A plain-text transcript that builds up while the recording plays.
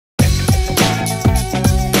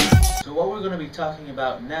what we're going to be talking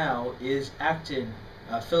about now is actin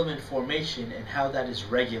filament formation and how that is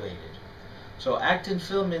regulated. So actin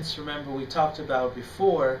filaments, remember we talked about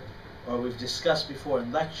before, or we've discussed before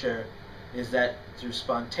in lecture, is that through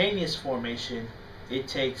spontaneous formation, it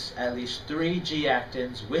takes at least 3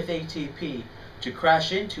 G-actins with ATP to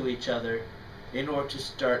crash into each other in order to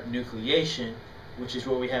start nucleation, which is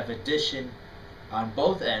where we have addition on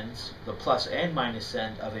both ends, the plus and minus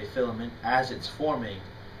end of a filament as it's forming,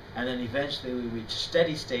 and then eventually we reach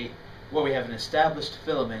steady state where we have an established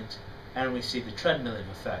filament and we see the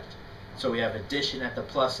treadmilling effect. So we have addition at the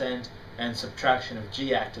plus end and subtraction of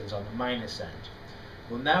G-actins on the minus end.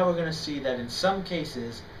 Well, now we're going to see that in some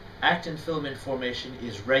cases actin filament formation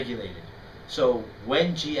is regulated. So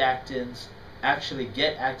when G-actins actually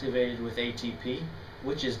get activated with ATP,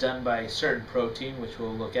 which is done by a certain protein, which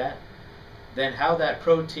we'll look at, then how that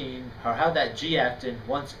protein, or how that G-actin,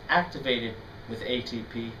 once activated with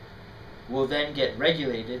ATP, will then get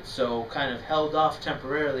regulated, so kind of held off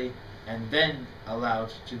temporarily and then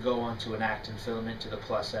allowed to go onto an actin filament to the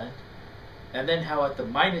plus end. And then how at the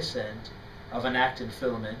minus end of an actin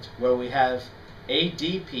filament, where we have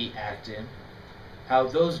ADP actin, how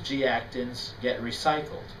those G-actins get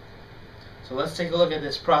recycled. So let's take a look at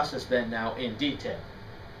this process then now in detail.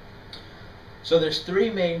 So there's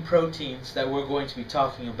 3 main proteins that we're going to be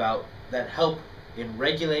talking about that help in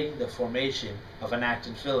regulating the formation of an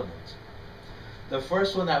actin filament. The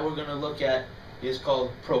first one that we're going to look at is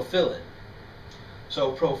called profilin.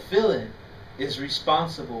 So profilin is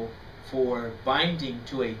responsible for binding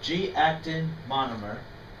to a G-actin monomer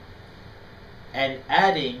and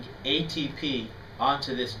adding ATP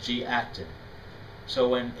onto this G-actin. So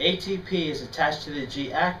when ATP is attached to the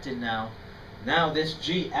G-actin now this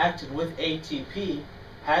G-actin with ATP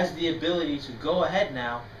has the ability to go ahead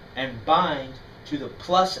now and bind to the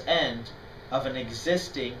plus end of an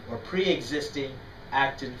existing or pre-existing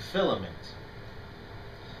actin filament.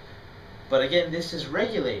 But again, this is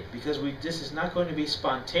regulated because this is not going to be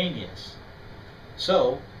spontaneous.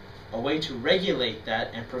 So a way to regulate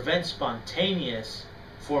that and prevent spontaneous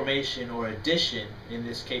formation or addition, in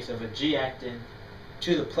this case of a G-actin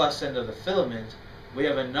to the plus end of the filament, we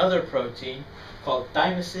have another protein called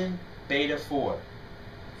thymosin B-4.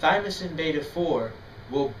 Thymosin B-4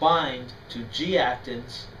 will bind to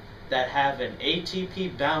G-actins that have an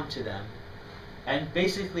ATP bound to them and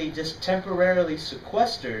basically just temporarily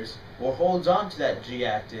sequesters or holds on to that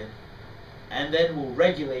G-actin, and then will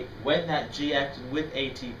regulate when that G-actin with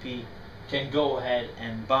ATP can go ahead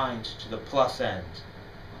and bind to the plus end.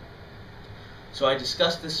 So I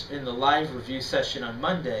discussed this in the live review session on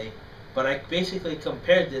Monday, but I basically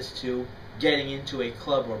compared this to getting into a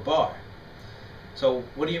club or bar. So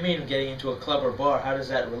what do you mean getting into a club or bar? How does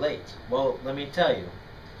that relate? Well, let me tell you.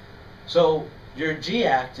 So your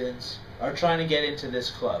G-actins are trying to get into this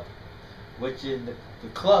club, which in the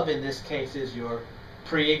club in this case is your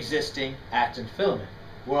pre-existing actin filament,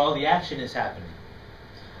 where all the action is happening.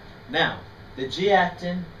 Now, the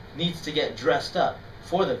G-actin needs to get dressed up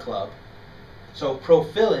for the club, so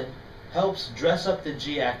profilin helps dress up the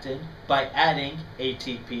G-actin by adding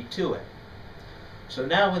ATP to it. So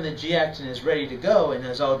now when the G-actin is ready to go and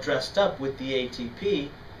is all dressed up with the ATP,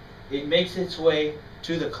 it makes its way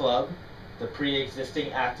to the club, the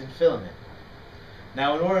pre-existing actin filament.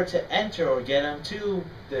 Now in order to enter or get onto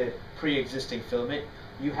the pre-existing filament,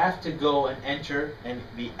 you have to go and enter and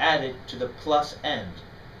be added to the plus end.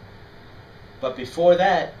 But before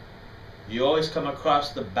that, you always come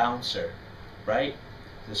across the bouncer, right?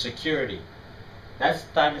 The security. That's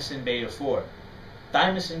thymosin B-4.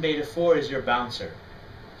 Thymosin B-4 is your bouncer.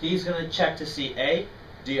 He's going to check to see, A,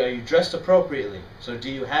 are you dressed appropriately? So do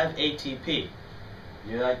you have ATP?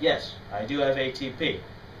 You're like, yes, I do have ATP.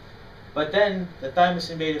 But then the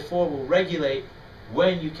thymosin B-4 will regulate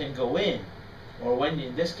when you can go in, or when,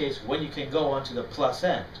 in this case, when you can go onto the plus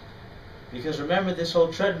end. Because remember this whole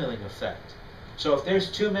treadmilling effect. So if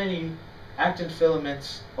there's too many actin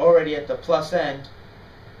filaments already at the plus end,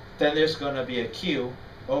 then there's going to be a queue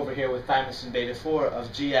over here with thymosin B-4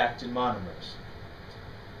 of G-actin monomers.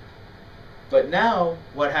 But now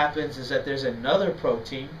what happens is that there's another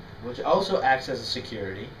protein which also acts as a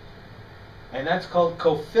security, and that's called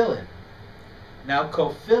cofilin. Now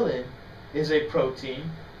cofilin is a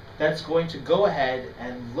protein that's going to go ahead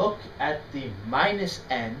and look at the minus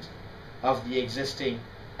end of the existing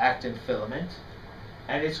actin filament,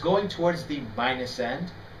 and it's going towards the minus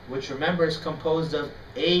end, which remember is composed of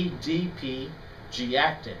ADP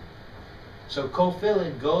G-actin. So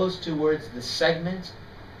cofilin goes towards the segment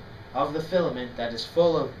of the filament that is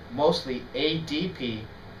full of mostly ADP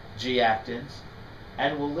G-actins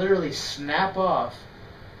and will literally snap off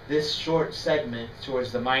this short segment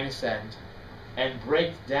towards the minus end and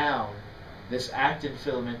break down this actin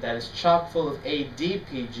filament that is chock full of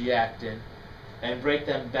ADP G-actin and break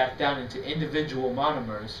them back down into individual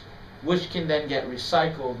monomers, which can then get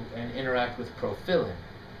recycled and interact with profilin.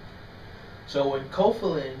 So when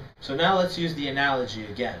cofilin, so now let's use the analogy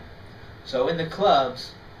again. So in the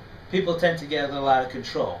clubs, people tend to get a little out of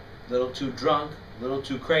control, a little too drunk, a little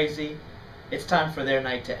too crazy. It's time for their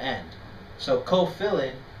night to end. So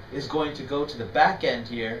cofilin is going to go to the back end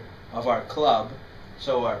here of our club,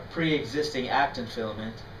 so our pre-existing actin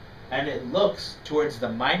filament, and it looks towards the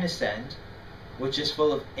minus end, which is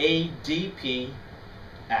full of ADP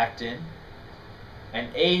actin,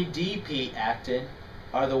 and ADP actin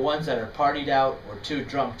are the ones that are partied out or too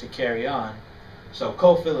drunk to carry on, so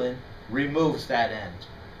cofilin removes that end.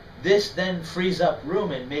 This then frees up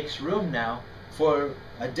room and makes room now for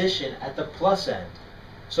addition at the plus end.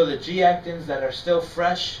 So the G-actins that are still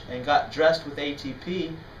fresh and got dressed with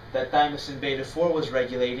ATP that thymosin B-4 was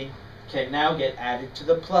regulating can now get added to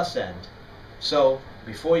the plus end. So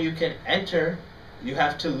before you can enter, you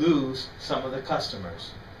have to lose some of the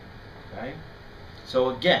customers. Right?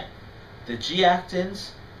 So again, the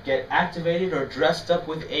G-actins get activated or dressed up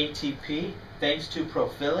with ATP thanks to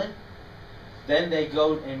profilin. Then they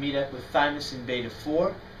go and meet up with thymosin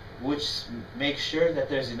B-4, which makes sure that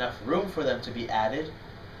there's enough room for them to be added.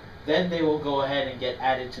 Then they will go ahead and get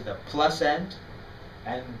added to the plus end.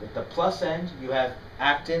 And at the plus end, you have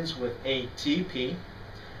actins with ATP.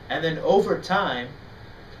 And then over time,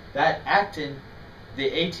 that actin,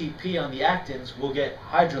 the ATP on the actins, will get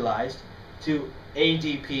hydrolyzed to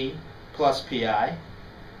ADP plus PI.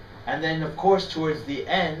 And then, of course, towards the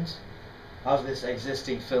end of this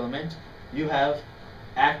existing filament, you have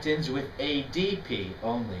actins with ADP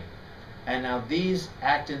only. And now these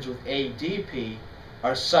actins with ADP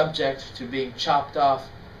are subject to being chopped off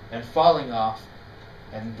and falling off,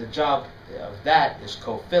 and the job of that is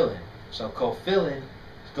cofilin. So cofilin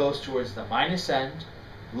goes towards the minus end,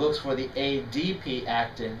 looks for the ADP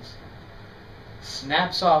actins,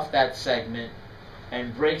 snaps off that segment,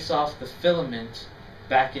 and breaks off the filament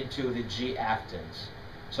back into the G-actins.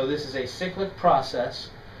 So this is a cyclic process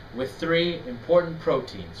with three important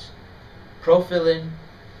proteins: profilin,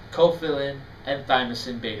 cofilin, and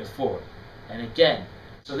thymosin B-4. And again,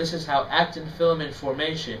 so this is how actin filament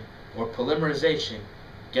formation or polymerization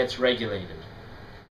gets regulated.